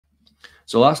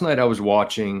So last night I was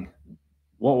watching,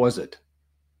 what was it?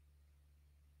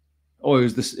 Oh, it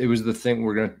was this. It was the thing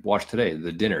we're gonna watch today,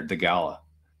 the dinner, the gala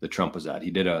that Trump was at.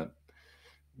 He did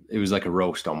it was like a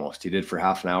roast almost. He did for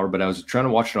half an hour, but I was trying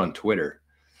to watch it on Twitter,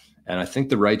 and I think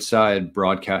the Right Side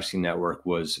Broadcasting Network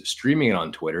was streaming it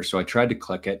on Twitter. So I tried to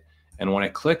click it, and when I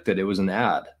clicked it, it was an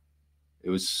ad. It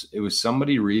was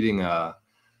somebody reading the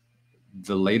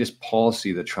latest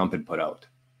policy that Trump had put out,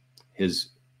 his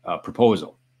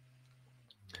proposal.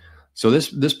 So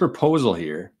this proposal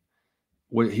here,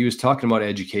 what he was talking about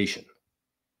education,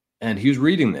 and he was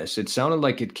reading this. It sounded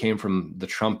like it came from the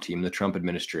Trump team, the Trump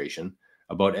administration,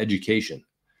 about education.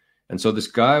 And so this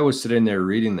guy was sitting there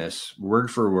reading this word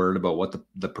for word about what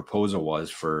the proposal was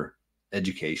for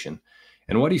education.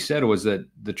 And what he said was that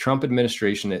the Trump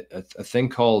administration, a thing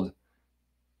called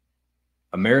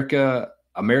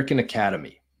American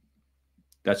Academy.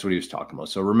 That's what he was talking about.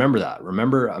 So remember that.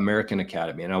 Remember American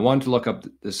Academy. And I wanted to look up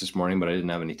this morning, but I didn't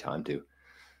have any time to.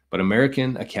 But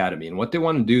American Academy. And what they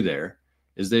want to do there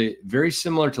is they very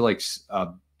similar to like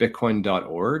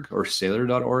Bitcoin.org or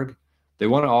Sailor.org. They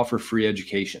want to offer free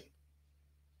education.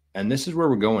 And this is where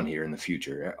we're going here in the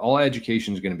future. All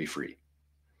education is going to be free.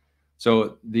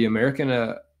 So the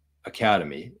American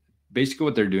Academy, basically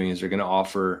what they're doing is they're going to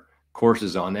offer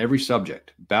courses on every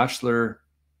subject, bachelor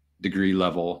degree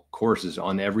level courses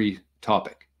on every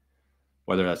topic,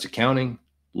 whether that's accounting,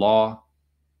 law,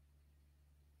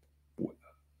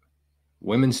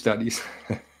 women's studies.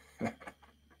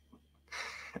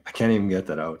 I can't even get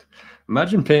that out.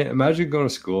 Imagine going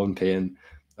to school and paying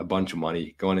a bunch of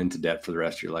money, going into debt for the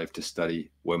rest of your life to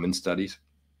study women's studies.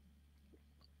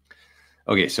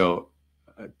 Okay, so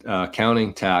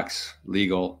accounting, tax,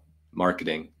 legal,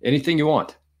 marketing, anything you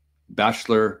want,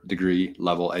 bachelor degree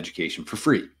level education for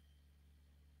free.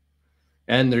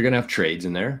 And they're going to have trades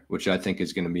in there, which I think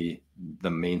is going to be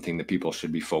the main thing that people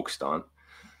should be focused on.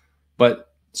 But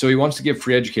so he wants to give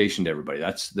free education to everybody.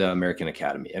 That's the American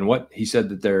Academy. And what he said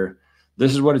that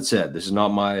this is what it said. This is not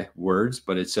my words,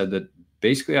 but it said that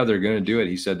basically how they're going to do it.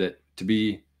 He said that to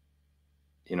be,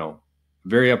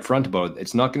 very upfront about it,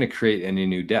 it's not going to create any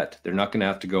new debt. They're not going to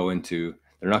have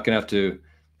to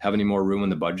have any more room in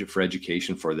the budget for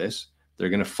education for this. They're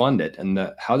going to fund it. And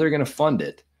how they're going to fund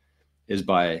it is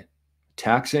by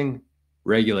taxing,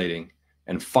 regulating,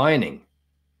 and fining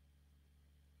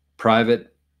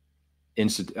private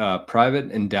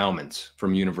endowments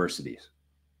from universities.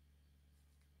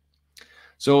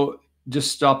 So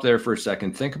just stop there for a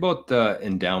second. Think about the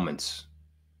endowments,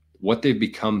 what they've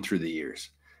become through the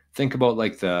years. Think about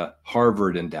like the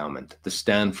Harvard endowment, the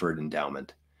Stanford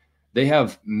endowment. They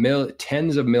have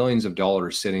tens of millions of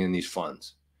dollars sitting in these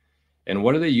funds. And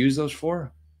what do they use those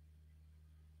for?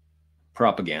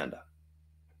 Propaganda.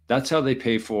 That's how they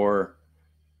pay for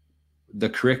the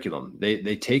curriculum.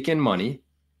 They take in money.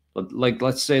 Like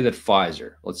let's say that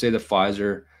Pfizer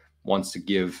wants to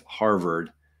give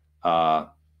Harvard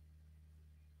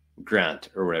grant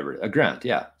or whatever, a grant.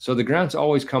 Yeah. So the grants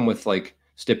always come with like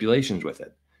stipulations with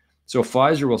it. So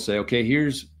Pfizer will say, okay,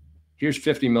 here's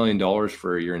 $50 million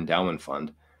for your endowment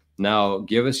fund. Now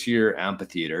give us your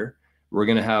amphitheater. We're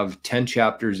going to have 10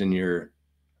 chapters in your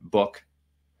book,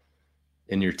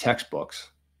 in your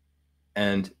textbooks,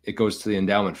 and it goes to the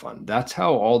endowment fund. That's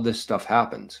how all this stuff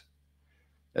happens.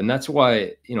 And that's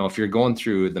why, if you're going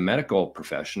through the medical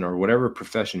profession or whatever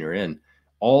profession you're in,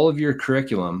 all of your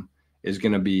curriculum is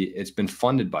going to be, it's been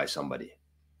funded by somebody.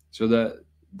 So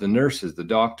the nurses, the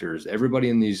doctors, everybody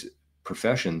in these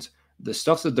professions, the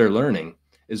stuff that they're learning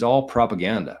is all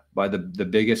propaganda by the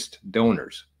biggest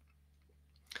donors.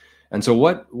 And so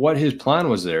what his plan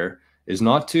was there is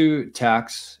not to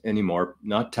tax anymore,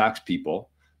 not tax people.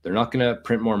 They're not going to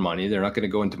print more money. They're not going to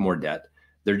go into more debt.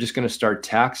 They're just going to start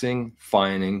taxing,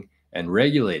 fining, and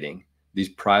regulating these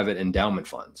private endowment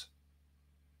funds.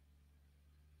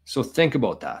 So think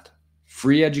about that.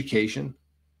 Free education.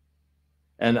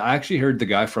 And I actually heard the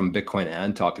guy from Bitcoin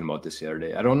and talking about this the other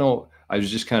day. I don't know. I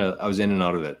was in and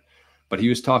out of it, but he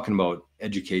was talking about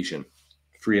education,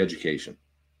 free education.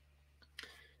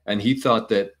 And he thought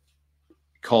that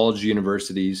college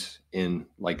universities in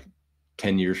like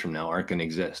 10 years from now aren't going to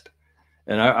exist.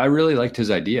 And I really liked his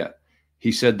idea.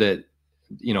 He said that,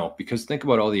 because think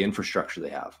about all the infrastructure they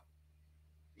have.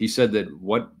 He said that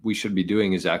what we should be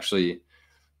doing is actually,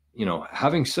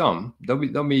 having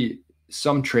there'll be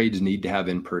some trades need to have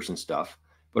in-person stuff,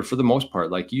 but for the most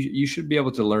part, like you should be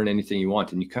able to learn anything you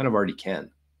want, and you kind of already can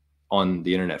on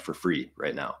the internet for free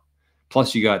right now.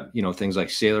 Plus you got, things like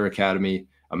Sailor Academy,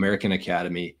 American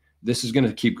Academy. This is going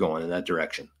to keep going in that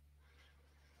direction.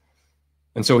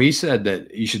 And so he said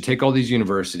that you should take all these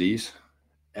universities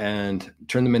and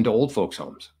turn them into old folks'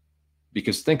 homes.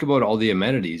 Because think about all the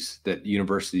amenities that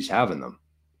universities have in them.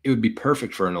 It would be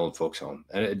perfect for an old folks' home,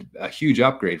 and a huge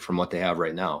upgrade from what they have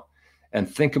right now. And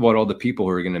think about all the people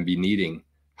who are going to be needing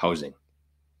housing.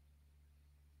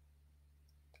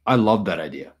 I love that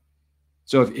idea.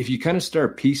 So if you kind of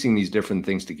start piecing these different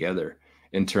things together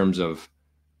in terms of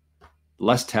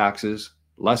less taxes,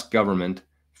 less government,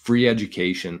 free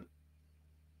education,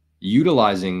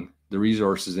 utilizing the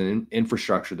resources and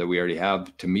infrastructure that we already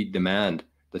have to meet demand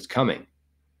that's coming,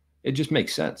 it just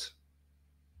makes sense.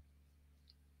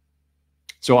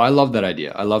 So I love that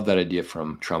idea. I love that idea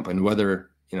from Trump. And whether,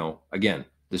 again,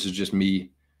 this is just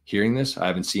me hearing this. I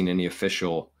haven't seen any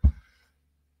official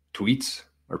tweets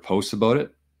or posts about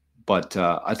it, but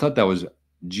I thought that was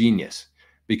genius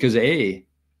because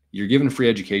you're giving free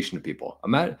education to people.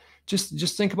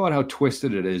 Just think about how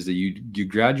twisted it is that you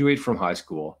graduate from high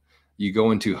school, you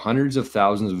go into hundreds of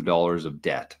thousands of dollars of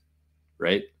debt,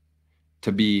 right?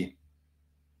 To be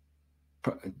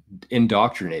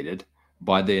indoctrinated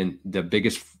by the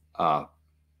biggest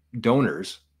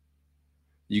donors.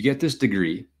 You get this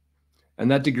degree, and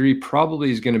that degree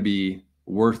probably is going to be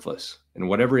worthless in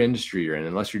whatever industry you're in,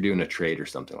 unless you're doing a trade or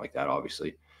something like that,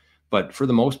 obviously. But for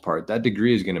the most part, that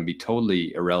degree is going to be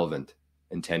totally irrelevant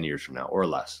in 10 years from now or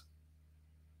less.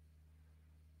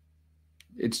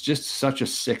 It's just such a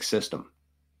sick system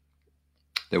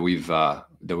that we've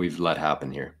let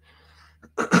happen here.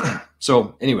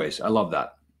 So anyways, I love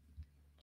that.